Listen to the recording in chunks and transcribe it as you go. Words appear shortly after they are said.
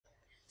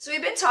So we've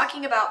been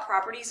talking about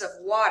properties of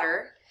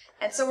water,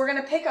 and so we're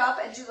going to pick up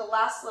and do the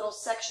last little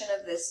section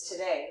of this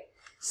today.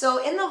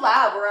 So in the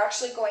lab, we're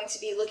actually going to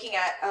be looking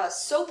at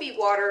soapy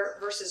water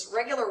versus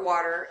regular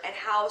water and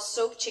how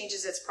soap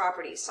changes its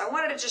properties. So I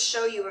wanted to just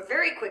show you a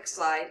very quick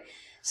slide.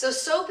 So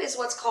soap is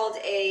what's called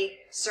a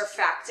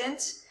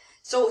surfactant.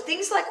 So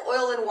things like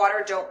oil and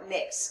water don't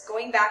mix.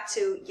 Going back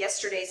to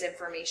yesterday's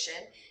information,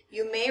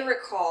 you may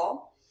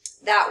recall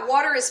that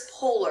water is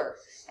polar.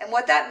 And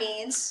what that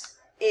means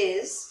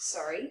is,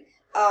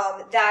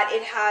 that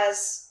it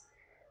has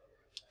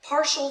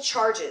partial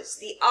charges.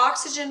 The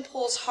oxygen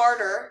pulls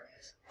harder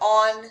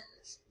on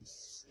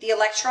the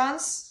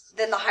electrons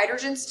than the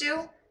hydrogens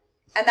do,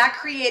 and that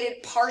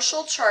created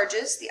partial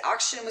charges. The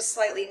oxygen was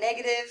slightly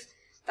negative,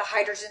 the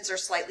hydrogens are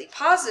slightly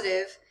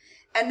positive,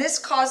 and this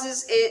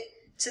causes it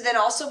to then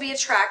also be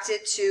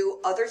attracted to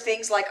other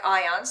things like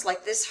ions,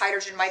 like this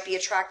hydrogen might be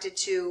attracted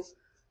to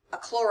a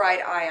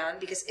chloride ion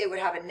because it would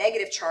have a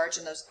negative charge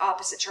and those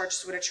opposite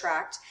charges would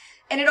attract.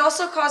 And it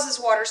also causes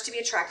waters to be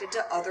attracted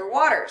to other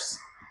waters.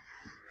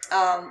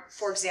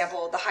 For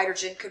example, the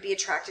hydrogen could be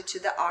attracted to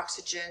the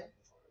oxygen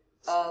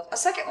of a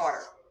second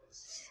water.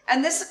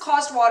 And this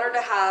caused water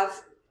to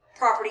have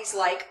properties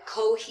like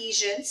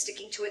cohesion,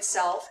 sticking to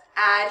itself,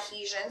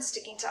 adhesion,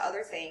 sticking to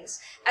other things,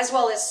 as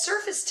well as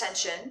surface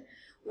tension,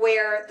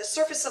 where the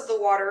surface of the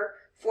water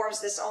forms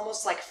this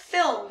almost like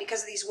film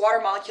because of these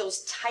water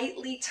molecules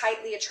tightly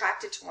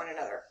attracted to one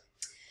another.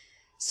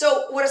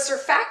 So what a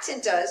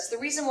surfactant does, the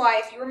reason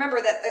why, if you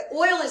remember that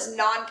oil is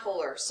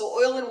nonpolar, so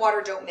oil and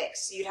water don't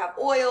mix. So you'd have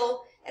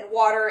oil and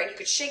water and you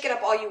could shake it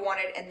up all you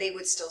wanted and they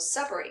would still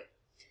separate.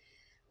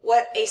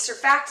 What a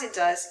surfactant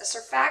does, a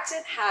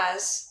surfactant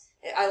has,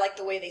 I like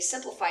the way they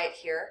simplify it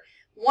here,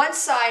 one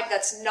side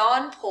that's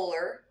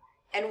nonpolar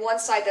and one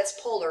side that's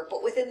polar,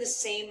 but within the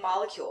same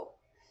molecule.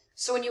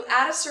 So when you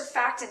add a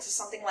surfactant to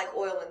something like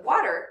oil and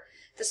water,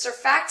 the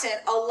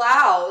surfactant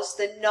allows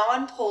the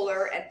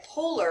nonpolar and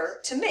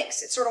polar to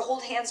mix. It sort of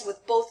hold hands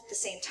with both at the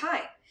same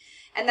time.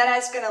 And that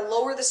is going to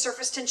lower the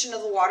surface tension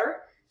of the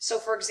water. So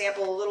for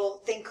example, a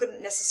little thing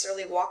couldn't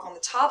necessarily walk on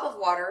the top of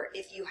water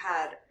if you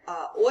had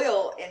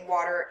oil in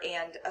water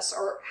and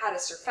or had a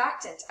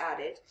surfactant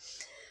added.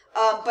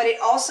 But it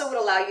also would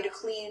allow you to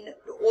clean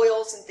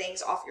oils and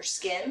things off your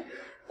skin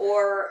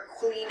or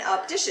clean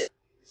up dishes.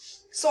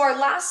 So our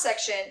last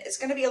section is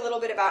going to be a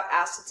little bit about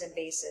acids and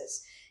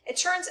bases. It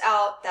turns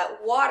out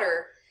that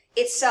water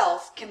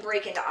itself can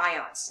break into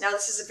ions. Now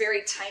this is a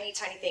very tiny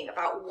thing.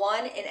 About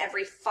 1 in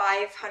every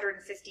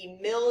 550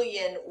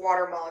 million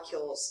water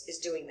molecules is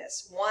doing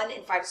this. 1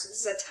 in 5, so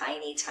this is a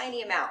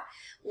tiny amount.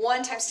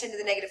 1 times 10 to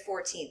the negative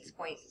 14th,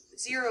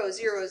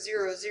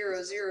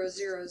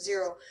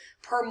 0.0000000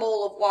 per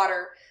mole of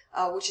water,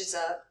 which is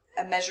a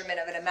measurement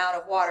of an amount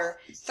of water.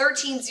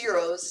 13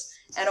 zeros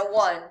and a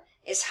 1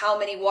 is how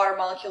many water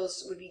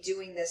molecules would be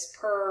doing this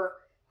per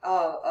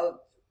a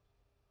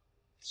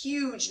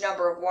huge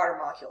number of water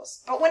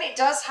molecules. But when it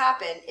does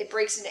happen, it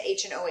breaks into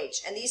H and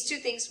OH, and these two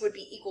things would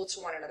be equal to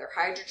one another.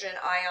 Hydrogen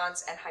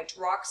ions and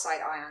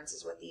hydroxide ions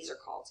is what these are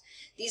called.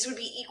 These would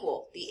be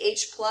equal. The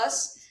H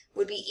plus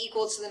would be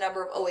equal to the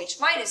number of OH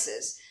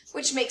minuses,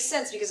 which makes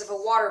sense because if a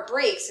water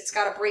breaks, it's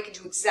got to break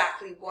into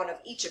exactly one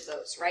of each of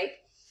those, right?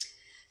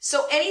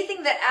 So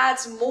anything that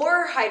adds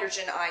more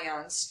hydrogen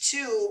ions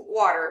to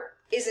water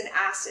is an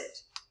acid.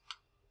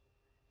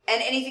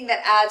 And anything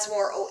that adds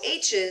more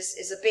OHs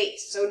is a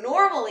base. So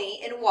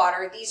normally in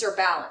water, these are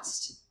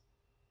balanced.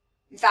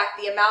 In fact,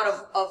 the amount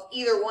of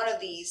either one of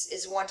these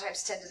is 1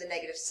 times 10 to the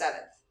negative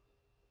 7th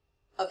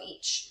of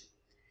each.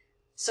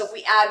 So if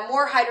we add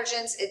more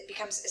hydrogens, it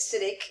becomes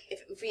acidic.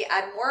 If we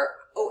add more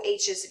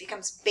OHs, it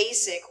becomes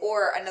basic,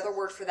 or another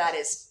word for that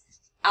is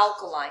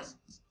alkaline.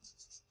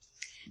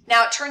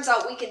 Now it turns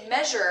out we can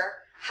measure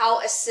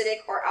how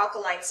acidic or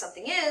alkaline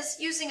something is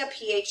using a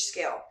pH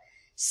scale.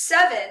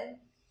 7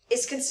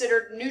 is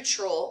considered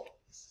neutral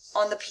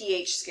on the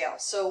pH scale.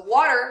 So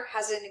water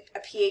has a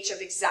pH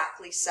of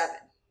exactly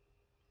 7.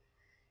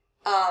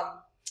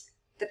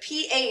 The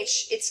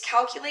pH, it's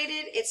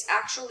calculated, it's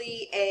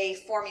actually a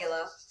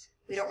formula.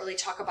 We don't really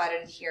talk about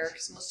it in here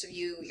because most of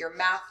you, your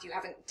math, you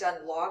haven't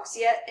done logs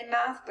yet in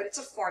math, but it's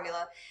a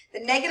formula.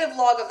 The negative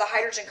log of the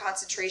hydrogen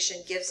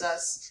concentration gives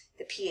us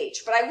the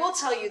pH. But I will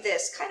tell you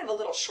this, kind of a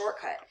little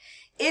shortcut.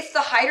 If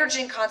the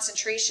hydrogen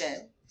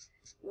concentration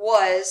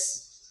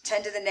was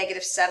 10 to the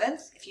negative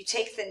 7th, if you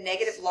take the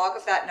negative log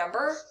of that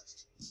number,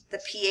 the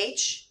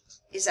pH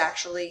is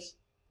actually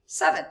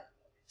 7.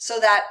 So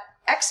that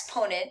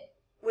exponent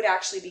would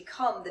actually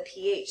become the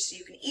pH. So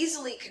you can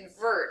easily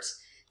convert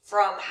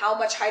from how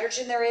much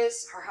hydrogen there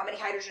is, or how many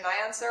hydrogen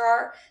ions there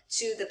are,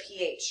 to the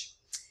pH.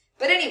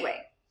 But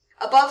anyway,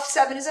 above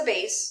 7 is a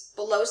base,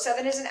 below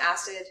 7 is an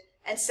acid,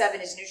 and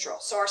 7 is neutral.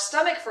 So our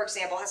stomach, for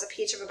example, has a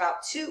pH of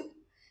about 2.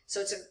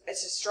 So it's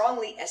a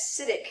strongly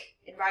acidic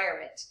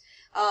environment.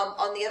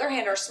 On the other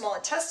hand, our small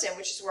intestine,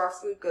 which is where our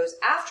food goes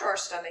after our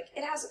stomach,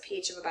 it has a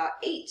pH of about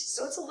 8.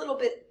 So it's a little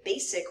bit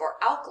basic or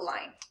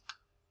alkaline.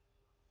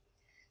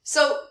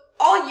 So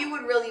all you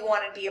would really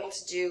want to be able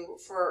to do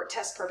for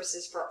test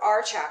purposes for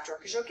our chapter,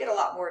 because you'll get a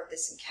lot more of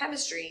this in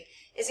chemistry,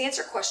 is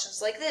answer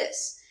questions like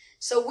this.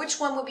 So which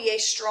one would be a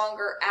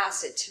stronger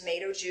acid,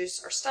 tomato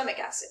juice or stomach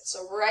acid?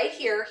 So right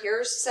here,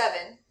 here's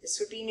 7. This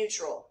would be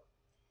neutral.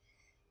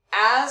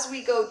 As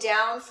we go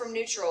down from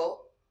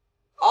neutral,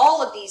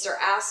 all of these are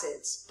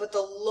acids, but the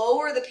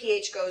lower the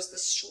pH goes, the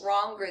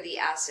stronger the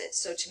acid.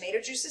 So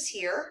tomato juice is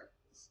here,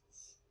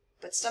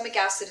 but stomach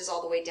acid is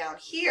all the way down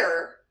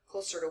here,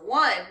 closer to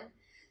 1.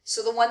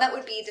 So the one that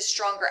would be the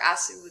stronger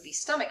acid would be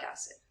stomach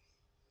acid.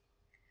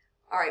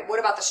 All right, what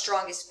about the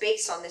strongest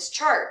base on this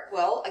chart?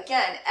 Well,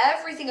 again,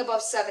 everything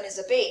above 7 is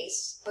a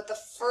base, but the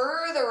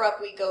further up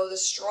we go, the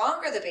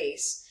stronger the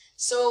base.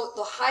 So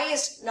the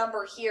highest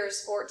number here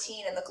is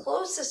 14, and the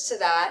closest to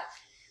that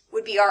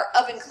would be our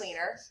oven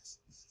cleaner,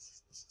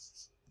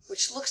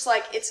 which looks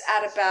like it's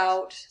at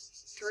about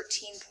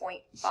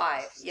 13.5.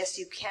 Yes,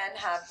 you can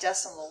have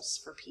decimals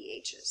for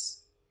pHs.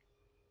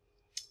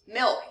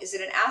 Milk, is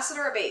it an acid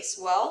or a base?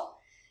 Well,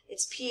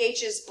 its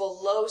pH is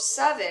below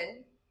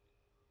 7.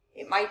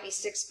 It might be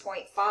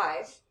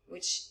 6.5,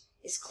 which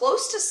is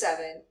close to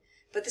 7,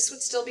 but this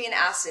would still be an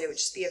acid. It would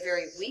just be a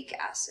very weak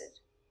acid.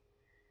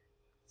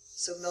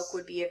 So milk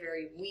would be a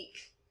very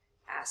weak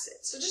acid.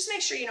 So just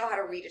make sure you know how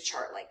to read a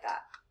chart like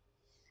that.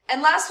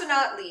 And last but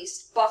not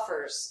least,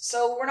 buffers.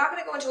 So we're not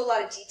going to go into a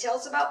lot of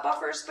details about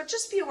buffers, but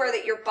just be aware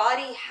that your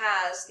body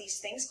has these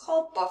things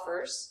called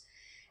buffers.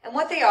 And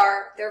what they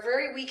are, they're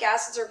very weak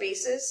acids or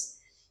bases.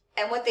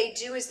 And what they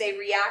do is they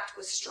react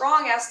with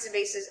strong acids and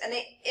bases.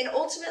 And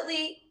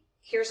ultimately,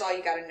 here's all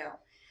you got to know.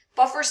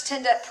 Buffers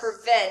tend to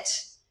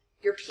prevent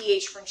your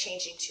pH from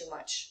changing too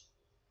much.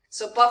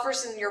 So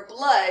buffers in your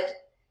blood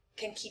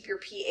can keep your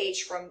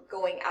pH from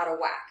going out of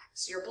whack.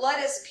 So your blood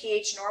has a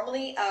pH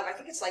normally of, I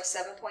think it's like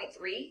 7.3.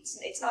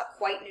 It's not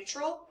quite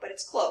neutral, but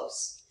it's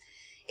close.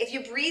 If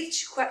you breathe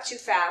too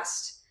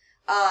fast,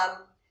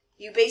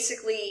 you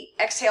basically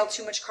exhale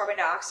too much carbon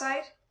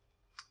dioxide,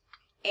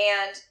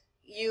 and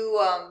you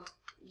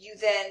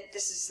then,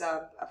 this is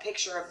a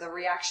picture of the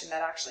reaction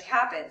that actually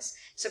happens.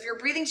 So if you're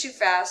breathing too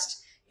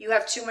fast, you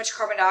have too much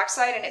carbon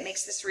dioxide, and it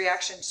makes this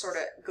reaction sort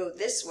of go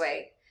this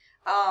way.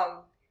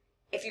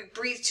 If you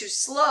breathe too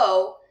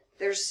slow,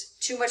 there's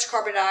too much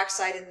carbon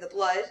dioxide in the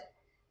blood,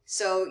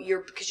 so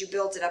because you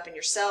build it up in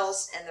your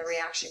cells, and the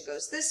reaction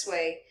goes this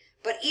way.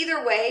 But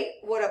either way,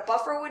 what a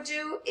buffer would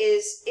do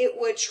is it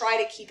would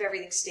try to keep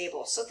everything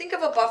stable. So think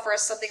of a buffer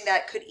as something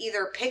that could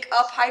either pick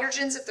up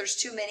hydrogens if there's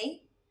too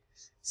many,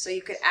 so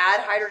you could add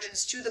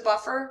hydrogens to the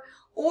buffer,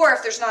 or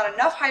if there's not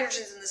enough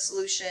hydrogens in the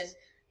solution,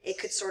 it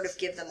could sort of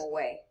give them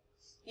away.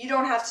 You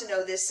don't have to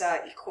know this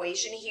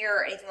equation here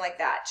or anything like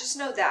that. Just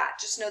know that.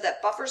 Just know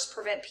that buffers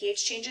prevent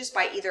pH changes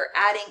by either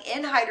adding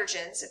in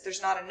hydrogens if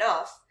there's not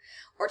enough,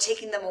 or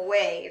taking them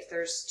away if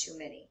there's too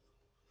many.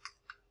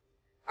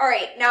 All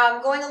right, now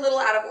I'm going a little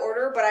out of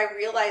order, but I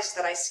realized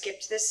that I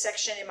skipped this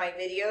section in my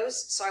videos,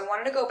 so I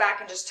wanted to go back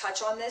and just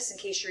touch on this in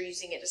case you're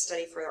using it to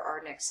study for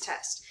our next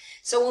test.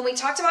 So when we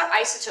talked about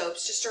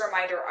isotopes, just a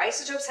reminder,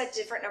 isotopes had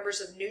different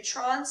numbers of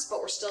neutrons,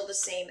 but were still the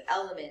same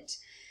element.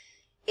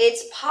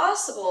 It's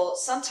possible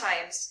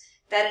sometimes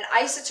that an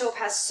isotope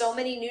has so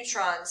many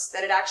neutrons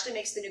that it actually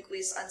makes the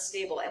nucleus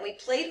unstable. And we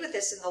played with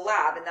this in the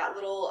lab in that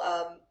little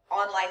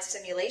online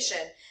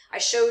simulation. I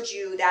showed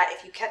you that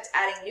if you kept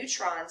adding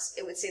neutrons,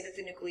 it would say that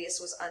the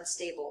nucleus was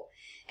unstable.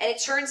 And it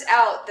turns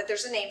out that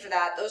there's a name for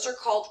that. Those are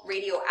called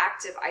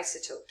radioactive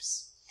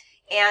isotopes.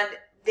 And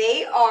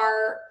they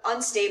are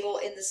unstable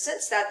in the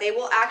sense that they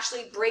will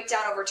actually break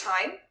down over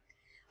time.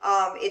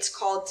 It's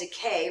called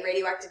decay,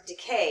 radioactive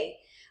decay.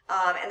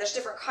 And there's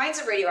different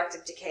kinds of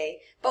radioactive decay,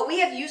 but we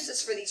have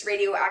uses for these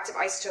radioactive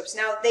isotopes.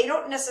 Now, they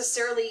don't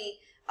necessarily,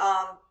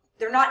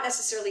 they're not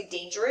necessarily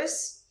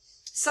dangerous.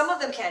 Some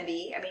of them can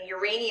be. I mean,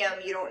 uranium,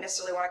 you don't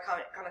necessarily want to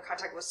come in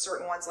contact with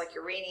certain ones like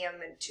uranium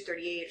and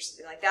 238 or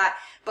something like that.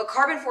 But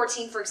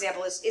carbon-14, for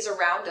example, is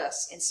around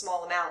us in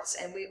small amounts,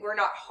 and we're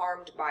not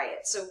harmed by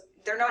it. So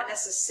they're not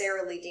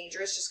necessarily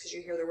dangerous just because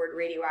you hear the word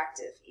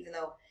radioactive, even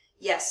though,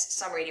 yes,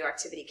 some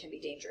radioactivity can be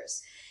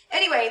dangerous.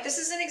 Anyway, this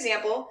is an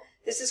example.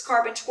 This is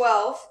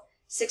carbon-12,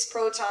 6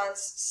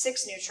 protons,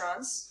 6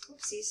 neutrons.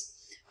 Oopsies.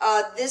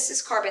 This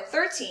is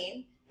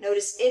carbon-13.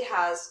 Notice it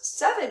has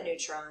 7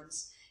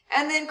 neutrons.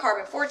 And then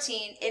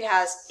carbon-14, it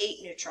has 8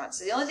 neutrons.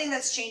 So the only thing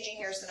that's changing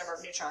here is the number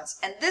of neutrons.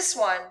 And this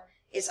one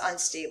is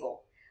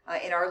unstable.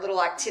 In our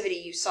little activity,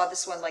 you saw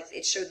this one, like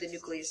it showed the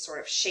nucleus sort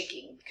of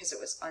shaking because it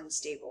was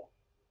unstable.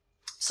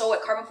 So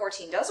what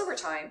carbon-14 does over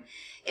time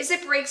is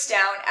it breaks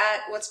down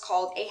at what's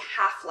called a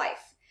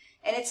half-life.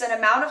 And it's an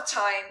amount of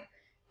time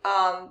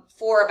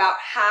for about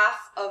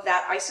half of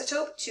that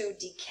isotope to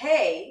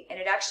decay, and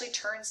it actually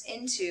turns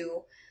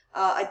into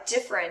a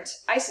different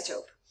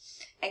isotope.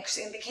 And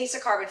in the case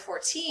of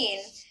carbon-14,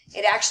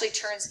 it actually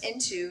turns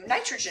into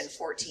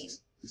nitrogen-14,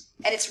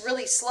 and it's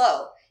really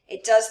slow.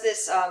 It does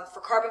this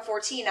for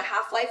carbon-14, a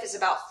half-life is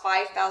about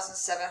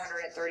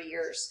 5,730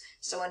 years.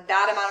 So when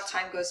that amount of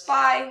time goes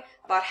by,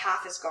 about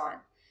half is gone.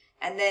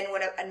 And then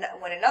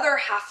when another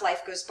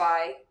half-life goes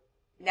by,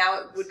 now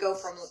it would go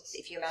from,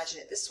 if you imagine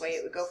it this way,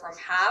 it would go from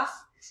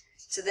half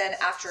to then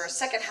after a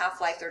second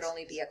half-life, there'd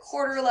only be a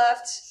quarter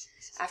left.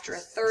 After a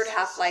third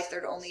half-life,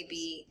 there'd only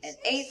be an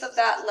eighth of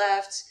that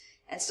left.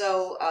 And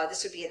so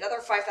this would be another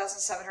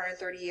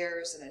 5,730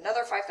 years, and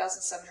another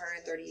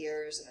 5,730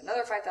 years, and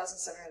another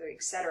 5,730,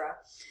 etc.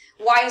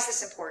 Why is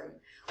this important?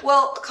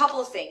 Well, a couple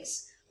of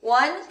things.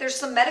 One, there's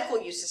some medical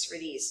uses for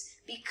these.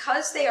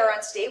 Because they are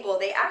unstable,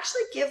 they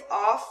actually give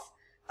off,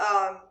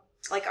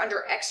 like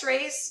under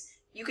x-rays,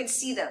 you can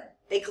see them.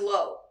 They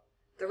glow.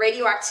 The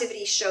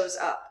radioactivity shows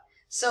up.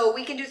 So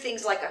we can do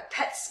things like a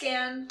PET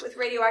scan with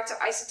radioactive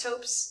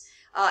isotopes,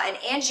 an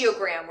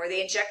angiogram where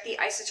they inject the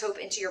isotope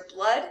into your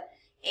blood,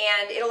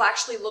 and it'll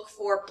actually look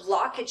for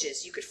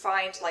blockages. You could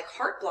find like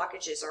heart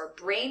blockages or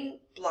brain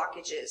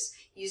blockages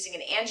using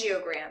an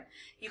angiogram.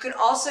 You can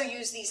also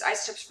use these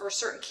isotopes for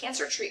certain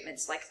cancer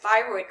treatments like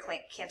thyroid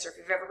cancer. If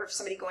you've ever heard of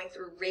somebody going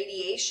through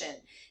radiation,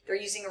 they're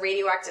using a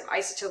radioactive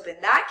isotope in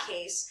that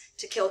case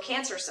to kill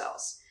cancer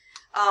cells.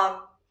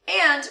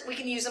 And we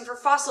can use them for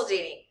fossil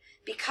dating.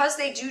 Because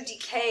they do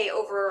decay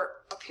over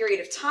a period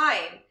of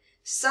time,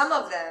 some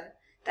of them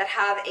that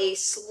have a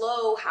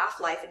slow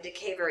half-life and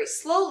decay very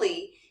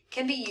slowly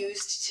can be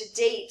used to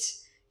date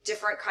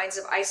different kinds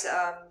of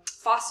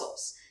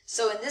fossils.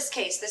 So in this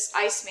case, this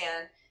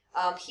Iceman,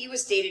 he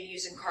was dated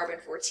using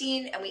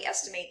carbon-14, and we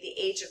estimate the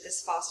age of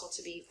this fossil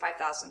to be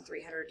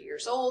 5,300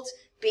 years old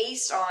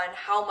based on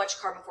how much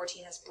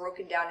carbon-14 has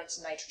broken down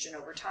into nitrogen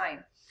over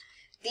time.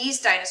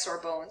 These dinosaur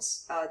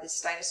bones,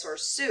 this dinosaur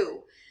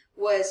Sioux,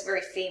 was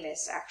very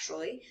famous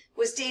actually,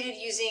 was dated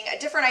using a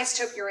different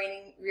isotope,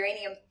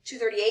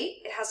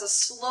 uranium-238. It has a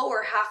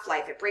slower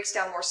half-life. It breaks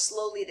down more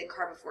slowly than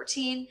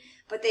carbon-14,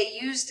 but they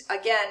used,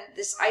 again,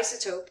 this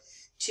isotope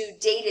to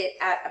date it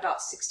at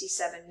about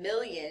 67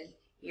 million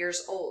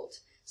years old.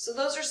 So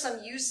those are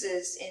some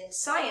uses in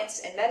science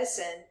and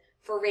medicine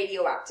for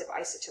radioactive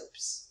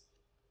isotopes.